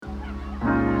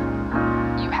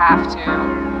have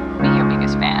to be your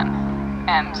biggest fan.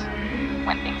 And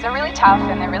when things are really tough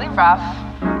and they're really rough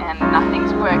and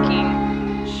nothing's working,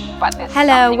 but there's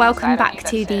Hello, welcome back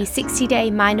to the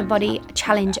 60-Day Mind and Body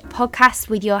Challenge podcast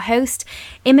with your host,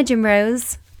 Imogen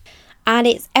Rose. And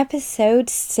it's episode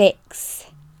 6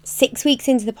 weeks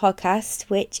into the podcast,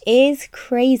 which is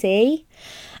crazy.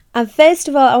 And first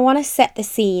of all, I want to set the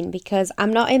scene because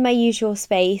I'm not in my usual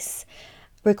space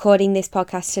recording this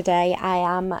podcast today. I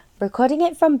am recording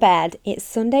it from bed. It's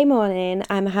Sunday morning.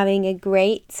 I'm having a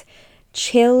great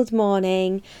chilled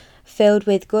morning filled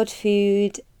with good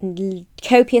food,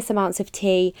 copious amounts of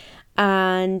tea,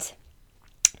 and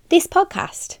this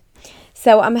podcast.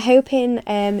 So I'm hoping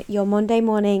your Monday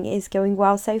morning is going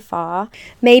well so far.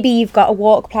 Maybe you've got a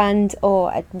walk planned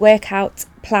or a workout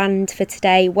planned for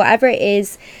today. Whatever it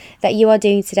is that you are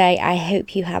doing today, I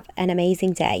hope you have an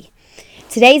amazing day.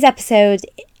 Today's episode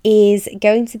is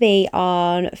going to be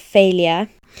on failure,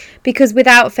 because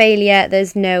without failure,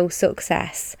 there's no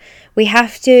success. We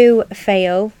have to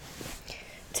fail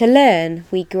to learn.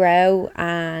 We grow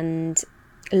and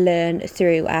learn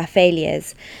through our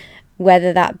failures,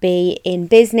 whether that be in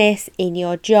business, in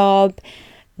your job,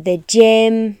 the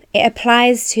gym. It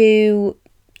applies to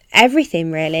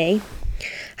everything, really.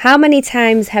 How many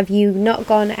times have you not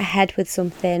gone ahead with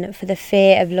something for the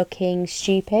fear of looking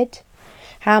stupid?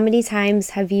 How many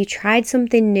times have you tried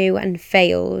something new and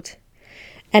failed?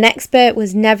 An expert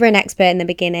was never an expert in the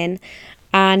beginning,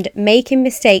 and making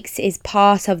mistakes is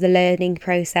part of the learning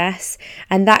process,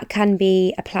 and that can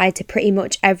be applied to pretty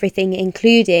much everything,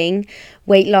 including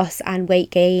weight loss and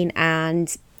weight gain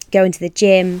and going to the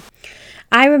gym.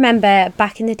 I remember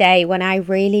back in the day when I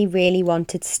really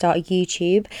wanted to start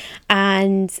YouTube,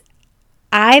 and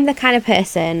I'm the kind of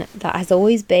person that has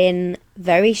always been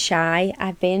very shy.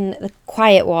 I've been the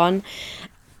quiet one,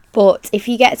 but if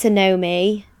you get to know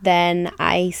me, then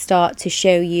I start to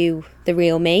show you the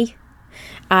real me.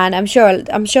 And I'm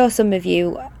sure some of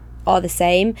you are the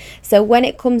same. So when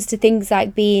it comes to things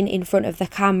like being in front of the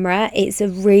camera, it's a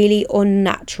really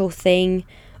unnatural thing,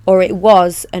 or it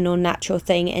was an unnatural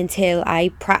thing until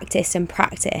I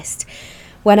practiced.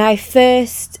 When I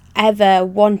first ever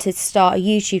wanted to start a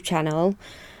YouTube channel,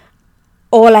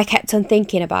 all I kept on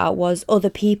thinking about was other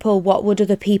people. What would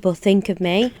other people think of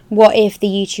me? What if the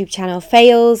YouTube channel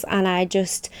fails and I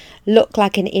just look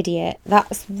like an idiot?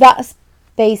 That's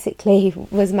basically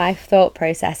was my thought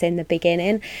process in the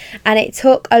beginning, and it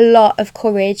took a lot of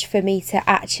courage for me to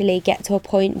actually get to a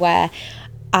point where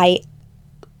I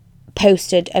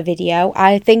posted a video.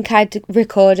 I think I'd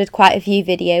recorded quite a few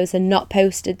videos and not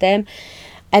posted them,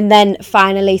 and then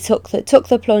finally took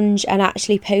the plunge and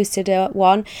actually posted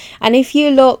one. And if you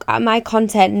look at my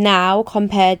content now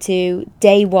compared to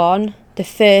day one, the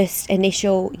first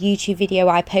initial YouTube video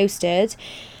I posted,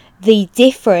 the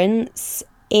difference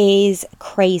is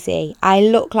crazy. I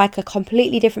look like a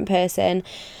completely different person.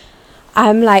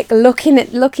 I'm like looking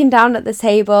down at the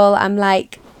table. I'm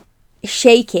like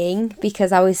shaking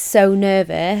because I was so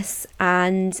nervous,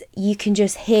 and you can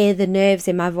just hear the nerves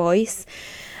in my voice.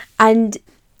 And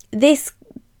this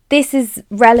is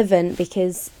relevant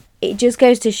because it just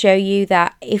goes to show you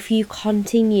that if you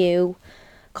continue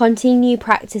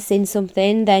practicing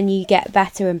something, then you get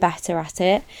better and better at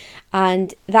it.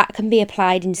 And that can be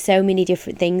applied in so many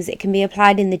different things. It can be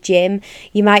applied in the gym.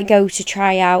 You might go to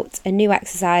try out a new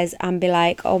exercise and be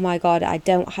like, oh my God, I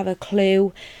don't have a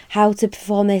clue how to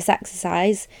perform this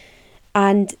exercise.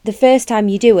 And the first time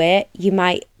you do it, you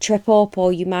might trip up,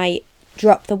 or you might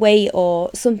drop the weight, or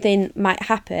something might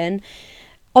happen.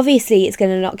 Obviously, it's going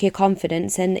to knock your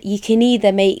confidence, and you can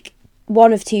either make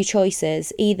one of two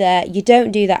choices. Either you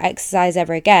don't do that exercise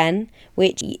ever again,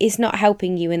 which is not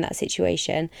helping you in that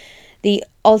situation. The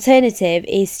alternative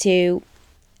is to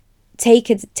take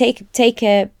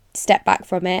a step back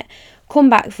from it, come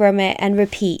back from it, and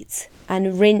repeat,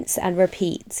 and rinse and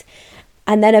repeat.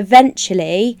 And then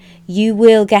eventually you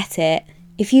will get it.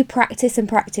 If you practice and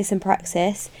practice and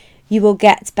practice, you will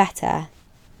get better.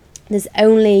 There's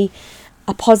only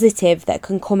a positive that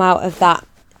can come out of that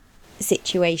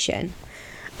situation.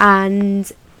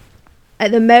 And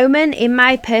at the moment in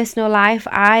my personal life,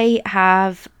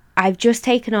 I've just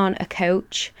taken on a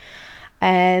coach,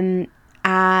 and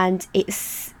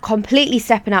it's completely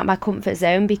stepping out my comfort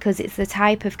zone because it's the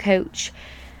type of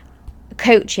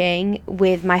coaching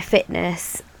with my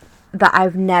fitness that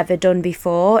I've never done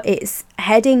before. It's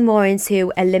heading more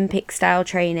into Olympic style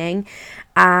training,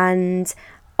 and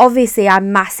obviously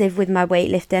I'm massive with my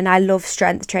weightlifting. I love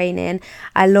strength training.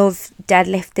 I love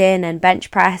deadlifting and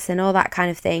bench press and all that kind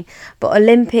of thing. But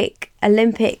Olympic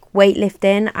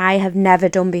weightlifting I have never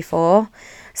done before.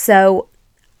 So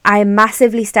I'm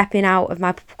massively stepping out of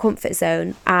my comfort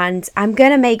zone, and I'm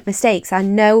going to make mistakes. I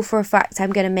know for a fact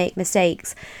I'm going to make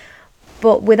mistakes.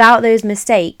 But without those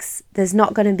mistakes, there's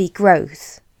not going to be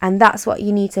growth. And that's what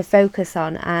you need to focus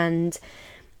on. And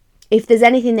if there's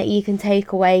anything that you can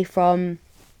take away from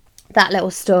that little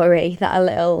story, that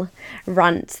little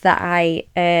rant that I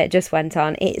just went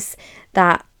on, it's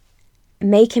that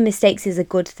making mistakes is a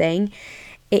good thing.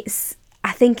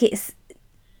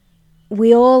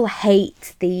 We all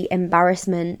hate the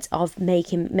embarrassment of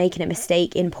making a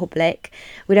mistake in public.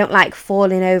 We don't like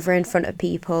falling over in front of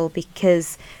people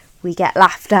because we get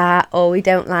laughed at, or we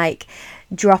don't like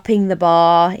dropping the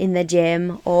bar in the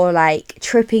gym, or like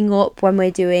tripping up when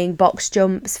we're doing box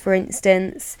jumps, for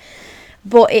instance.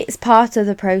 But it's part of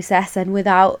the process, and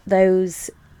without those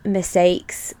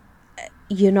mistakes,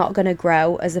 you're not going to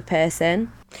grow as a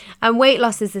person. And weight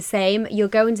loss is the same. You're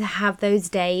going to have those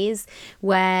days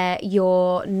where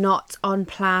you're not on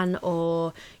plan,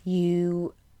 or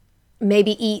you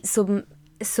maybe eat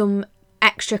some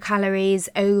extra calories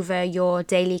over your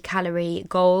daily calorie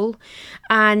goal.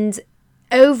 And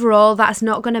overall, that's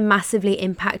not going to massively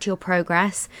impact your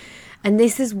progress. And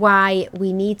this is why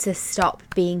we need to stop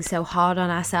being so hard on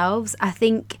ourselves. I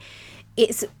think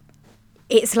it's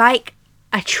like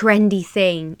a trendy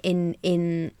thing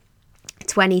in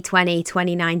 2020,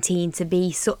 2019 to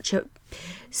be such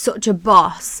a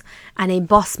boss and in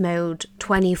boss mode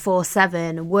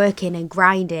 24/7, working and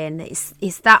grinding.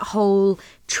 It's that whole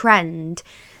trend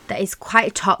that is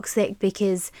quite toxic,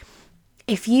 because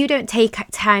if you don't take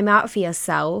time out for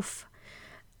yourself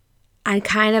and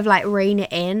kind of like rein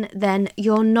it in, then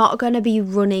you're not going to be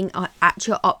running at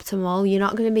your optimal. You're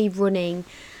not going to be running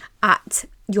at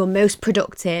your most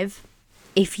productive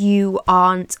if you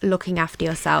aren't looking after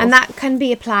yourself. And that can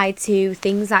be applied to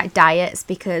things like diets,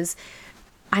 because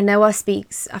I know I've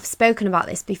spoken about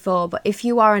this before, but if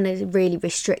you are on a really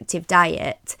restrictive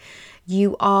diet,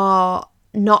 you are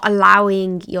not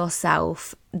allowing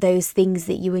yourself those things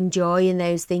that you enjoy and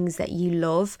those things that you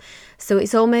love. So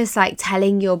it's almost like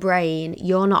telling your brain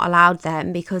you're not allowed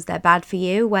them because they're bad for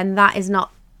you, when that is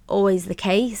not always the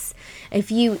case.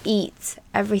 If you eat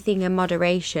everything in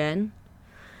moderation,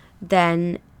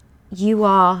 then you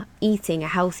are eating a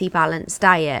healthy, balanced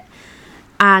diet.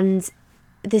 And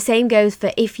the same goes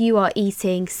for if you are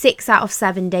eating 6 out of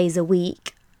 7 days a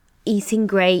week, eating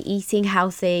great, eating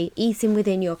healthy, eating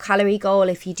within your calorie goal,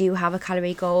 if you do have a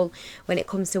calorie goal when it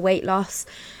comes to weight loss,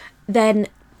 then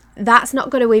that's not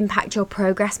going to impact your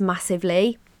progress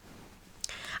massively.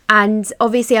 And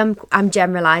obviously I'm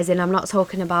generalising. I'm not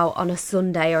talking about on a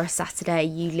Sunday or a Saturday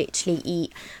you literally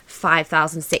eat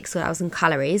 5,000, 6,000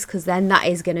 calories, because then that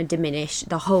is going to diminish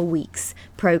the whole week's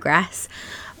progress.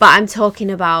 But I'm talking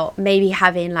about maybe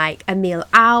having like a meal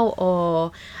out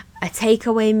or a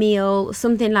takeaway meal,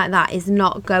 something like that is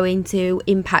not going to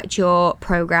impact your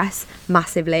progress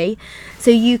massively. So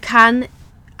you can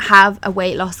have a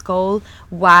weight loss goal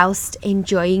whilst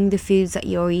enjoying the foods that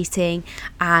you're eating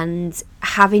and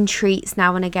having treats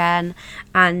now and again,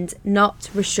 and not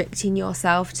restricting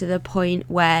yourself to the point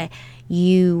where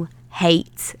you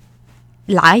hate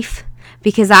life.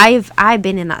 Because I've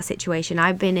been in that situation.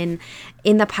 I've been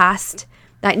in the past.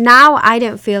 Like now I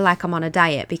don't feel like I'm on a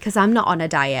diet, because I'm not on a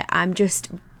diet. I'm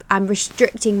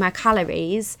restricting my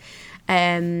calories,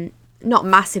 not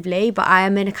massively, but I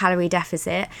am in a calorie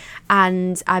deficit,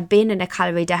 and I've been in a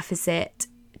calorie deficit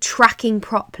tracking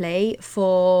properly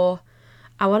for,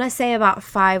 I want to say about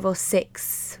 5 or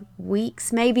 6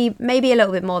 weeks, maybe a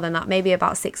little bit more than that, maybe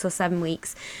about 6 or 7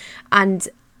 weeks. And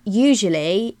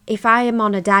usually if I am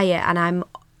on a diet and I'm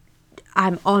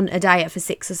on a diet for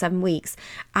 6 or 7 weeks,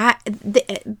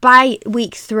 by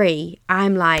week 3,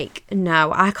 I'm like,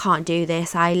 no, I can't do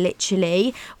this. I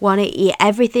literally want to eat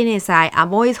everything in sight.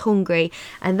 I'm always hungry,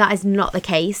 and that is not the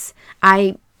case.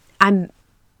 I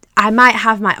might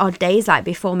have my odd days, like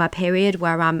before my period,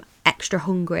 where I'm extra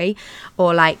hungry,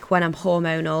 or like when I'm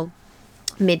hormonal,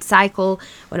 mid-cycle,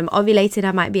 when I'm ovulating,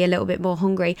 I might be a little bit more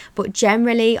hungry. But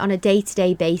generally, on a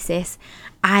day-to-day basis,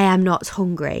 I am not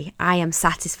hungry. I am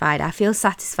satisfied. I feel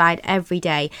satisfied every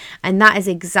day. And that is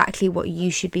exactly what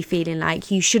you should be feeling like.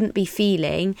 You shouldn't be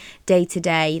feeling day to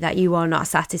day that you are not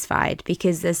satisfied,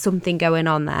 because there's something going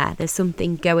on there. There's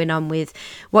something going on with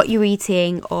what you're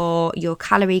eating or your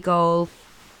calorie goal,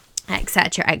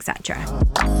 etc., etc.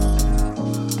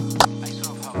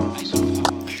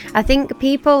 I think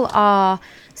people are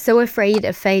so afraid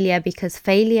of failure, because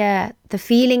the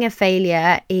feeling of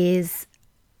failure is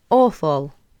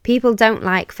awful. People don't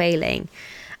like failing,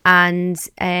 and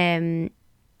it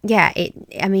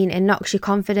knocks your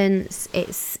confidence.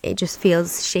 It just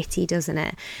feels shitty, doesn't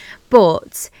it?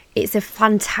 But it's a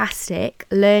fantastic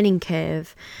learning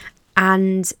curve,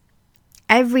 and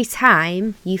every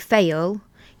time you fail,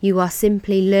 you are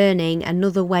simply learning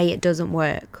another way it doesn't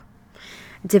work.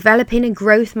 Developing a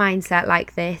growth mindset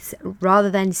like this, rather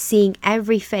than seeing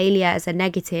every failure as a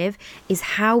negative, is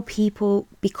how people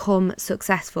become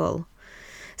successful.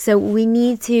 So we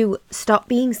need to stop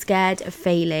being scared of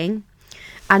failing.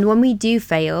 And when we do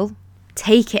fail,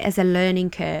 take it as a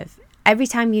learning curve. Every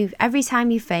time you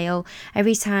fail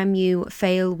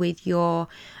with your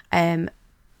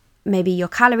maybe your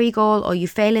calorie goal, or you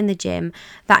fail in the gym,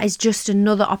 that is just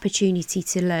another opportunity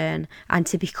to learn and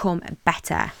to become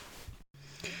better.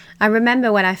 I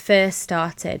remember when I first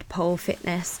started pole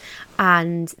fitness,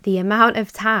 and the amount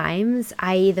of times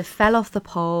I either fell off the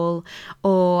pole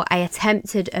or I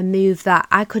attempted a move that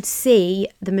I could see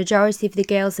the majority of the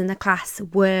girls in the class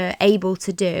were able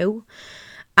to do,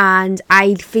 and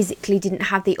I physically didn't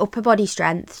have the upper body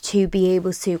strength to be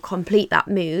able to complete that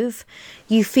move.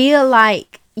 You feel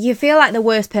like the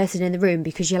worst person in the room,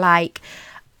 because you're like,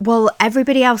 well,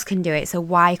 everybody else can do it, so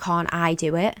why can't I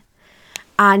do it?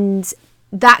 And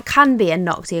that can be a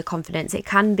knock to your confidence. It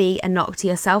can be a knock to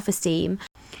your self-esteem.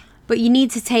 But you need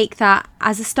to take that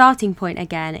as a starting point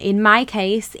again. In my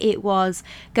case, it was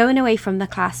going away from the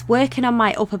class, working on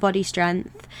my upper body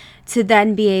strength to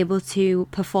then be able to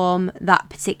perform that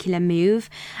particular move.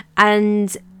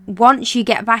 And once you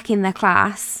get back in the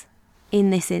class, in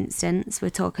this instance, we're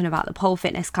talking about the pole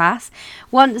fitness class.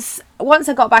 Once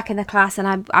I got back in the class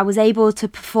and I was able to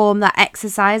perform that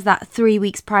exercise that 3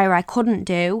 weeks prior I couldn't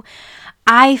do,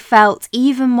 I felt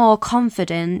even more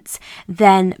confident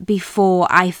than before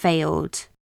I failed.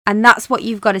 And that's what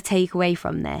you've got to take away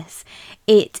from this.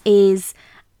 It is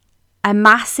a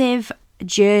massive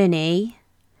journey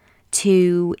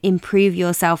to improve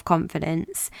your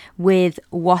self-confidence with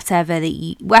whatever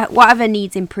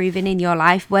needs improving in your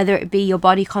life, whether it be your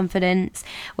body confidence,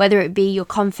 whether it be your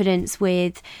confidence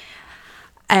with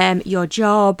your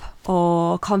job,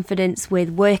 or confidence with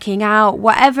working out,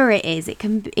 whatever it is, it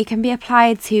can be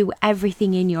applied to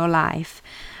everything in your life.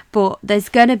 But there's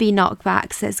going to be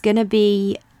knockbacks, there's going to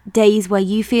be days where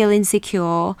you feel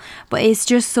insecure, but it's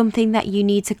just something that you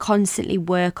need to constantly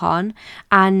work on.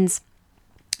 And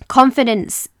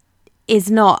confidence is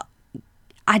not,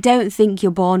 I don't think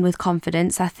you're born with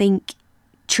confidence. I think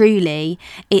truly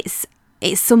it's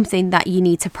something that you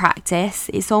need to practice.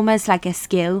 It's almost like a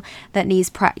skill that needs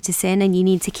practicing, and you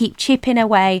need to keep chipping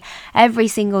away every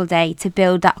single day to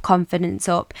build that confidence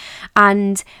up.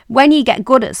 And when you get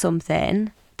good at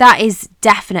something, that is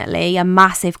definitely a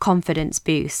massive confidence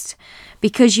boost,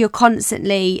 because you're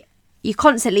constantly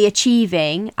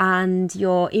achieving and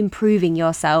you're improving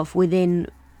yourself within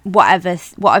whatever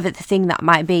the thing that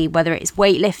might be, whether it's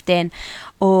weightlifting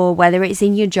or whether it's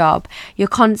in your job. You're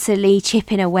constantly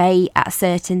chipping away at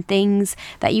certain things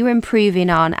that you're improving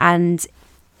on, and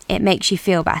it makes you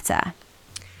feel better.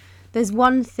 There's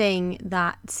one thing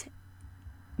that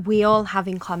we all have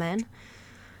in common,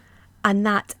 and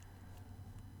that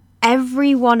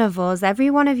every one of us, every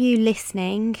one of you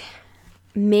listening,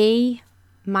 me,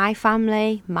 my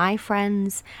family, my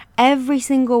friends, every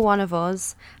single one of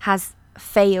us has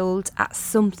failed at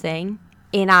something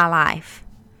in our life.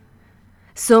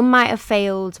 Some might have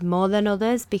failed more than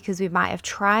others because we might have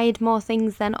tried more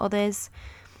things than others.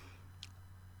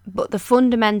 But the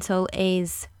fundamental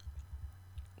is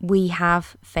we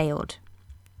have failed.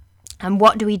 And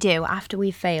what do we do after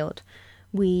we've failed?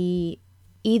 We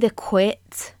either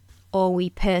quit or we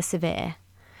persevere.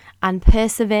 And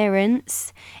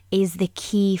perseverance is the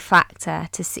key factor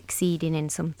to succeeding in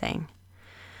something.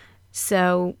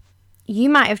 So you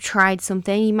might have tried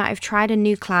something, you might have tried a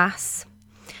new class,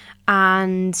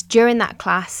 and during that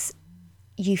class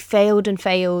you failed and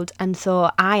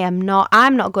thought, I'm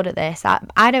not good at this,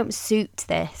 I don't suit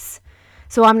this,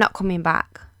 so I'm not coming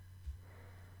back.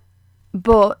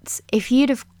 But if you'd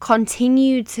have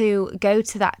continued to go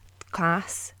to that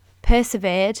class,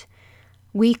 persevered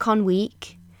week on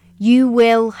week, you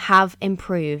will have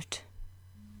improved.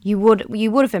 You would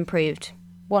have improved.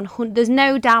 There's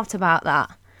no doubt about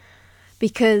that.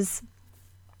 Because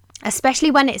especially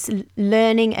when it's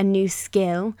learning a new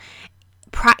skill,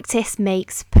 practice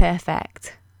makes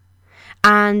perfect.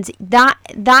 And that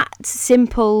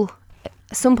simple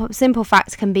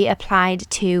fact can be applied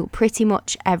to pretty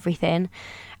much everything,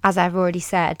 as I've already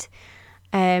said.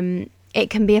 It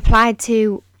can be applied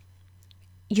to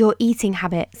your eating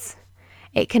habits.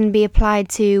 It can be applied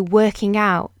to working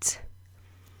out.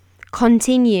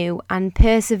 Continue and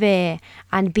persevere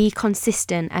and be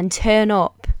consistent and turn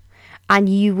up, and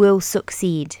you will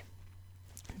succeed.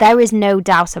 There is no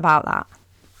doubt about that.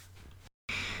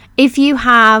 If you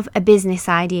have a business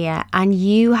idea and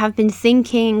you have been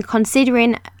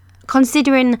considering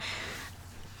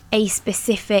a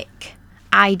specific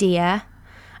idea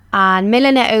and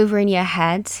milling it over in your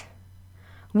head,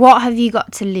 what have you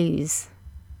got to lose?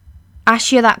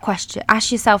 Ask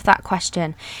yourself that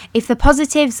question. If the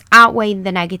positives outweigh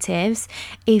the negatives,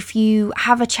 if you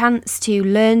have a chance to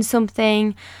learn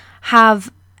something,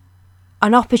 have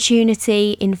an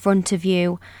opportunity in front of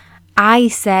you, I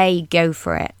say go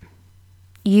for it.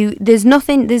 There's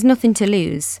nothing to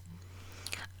lose.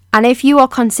 And if you are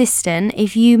consistent,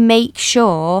 if you make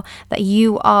sure that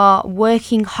you are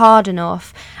working hard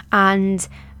enough and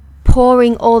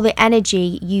pouring all the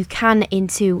energy you can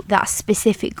into that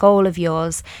specific goal of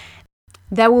yours,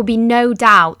 there will be no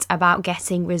doubt about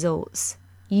getting results.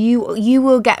 You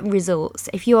will get results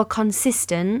if you are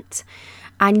consistent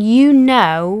and you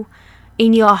know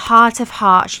in your heart of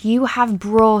hearts you have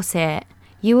brought it.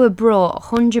 You have brought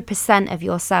 100% of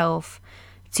yourself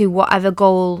to whatever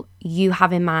goal you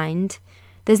have in mind.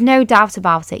 There's no doubt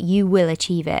about it. You will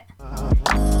achieve it.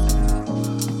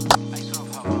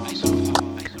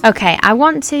 Okay, I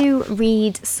want to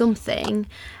read something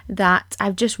that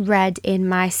I've just read in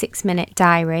my 6-minute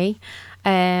diary.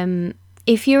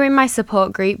 If you're in my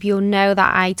support group, you'll know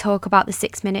that I talk about the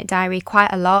 6-minute diary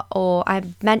quite a lot, or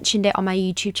I've mentioned it on my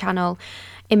YouTube channel,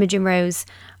 Imogen Rose,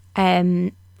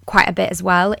 quite a bit as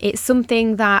well. It's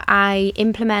something that I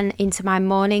implement into my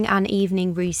morning and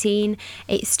evening routine.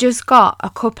 It's just got a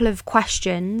couple of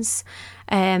questions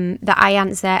that I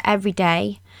answer every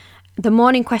day. The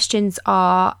morning questions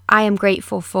are, I am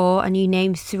grateful for, and you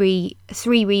name three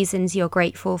reasons you're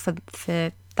grateful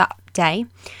for that day.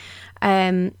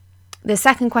 The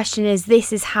second question is,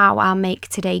 this is how I'll make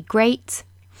today great.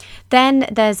 Then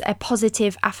there's a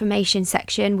positive affirmation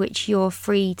section, which you're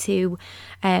free to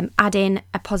add in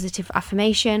a positive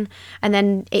affirmation. And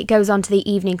then it goes on to the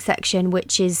evening section,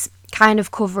 which is kind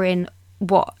of covering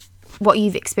what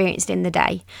you've experienced in the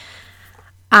day.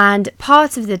 And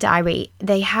part of the diary,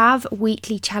 they have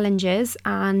weekly challenges,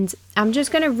 and I'm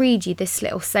just going to read you this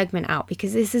little segment out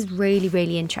because this is really,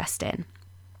 really interesting.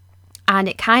 And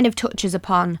it kind of touches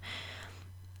upon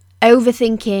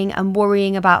overthinking and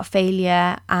worrying about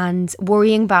failure and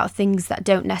worrying about things that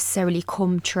don't necessarily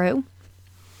come true.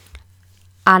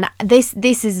 And this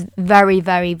is very,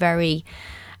 very, very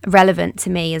relevant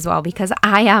to me as well, because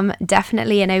I am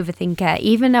definitely an overthinker.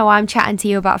 Even though I'm chatting to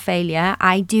you about failure,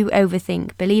 I do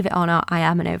overthink. Believe it or not, I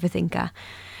am an overthinker.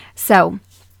 So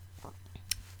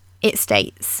it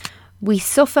states, we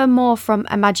suffer more from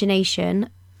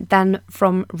imagination than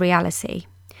from reality.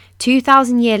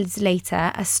 2,000 years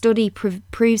later, a study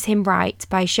proves him right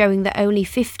by showing that only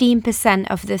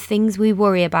 15% of the things we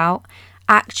worry about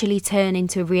actually turn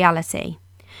into reality,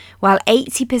 while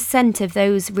 80% of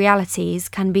those realities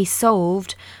can be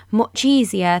solved much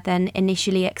easier than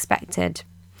initially expected.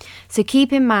 So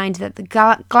keep in mind that the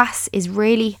glass is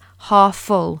really half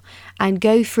full, and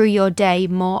go through your day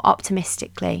more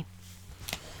optimistically.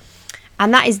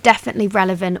 And that is definitely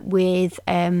relevant with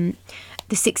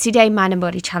the 60-day Mind and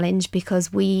Body Challenge,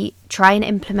 because we try and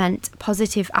implement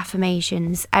positive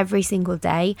affirmations every single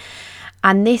day.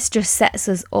 And this just sets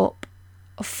us up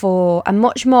for a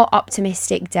much more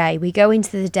optimistic day. We go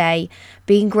into the day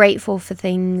being grateful for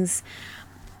things,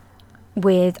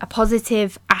 with a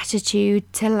positive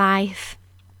attitude to life,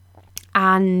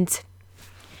 and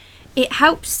it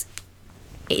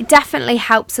definitely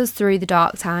helps us through the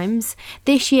dark times.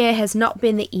 This year has not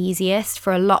been the easiest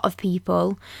for a lot of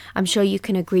people. I'm sure you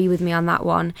can agree with me on that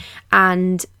one.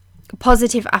 And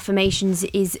positive affirmations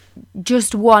is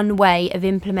just one way of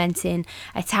implementing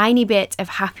a tiny bit of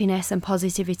happiness and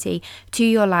positivity to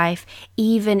your life,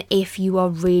 even if you are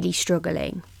really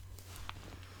struggling.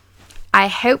 I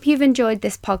hope you've enjoyed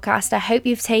this podcast. I hope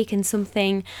you've taken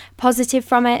something positive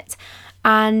from it,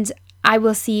 and I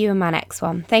will see you in my next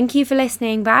one. Thank you for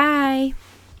listening. Bye.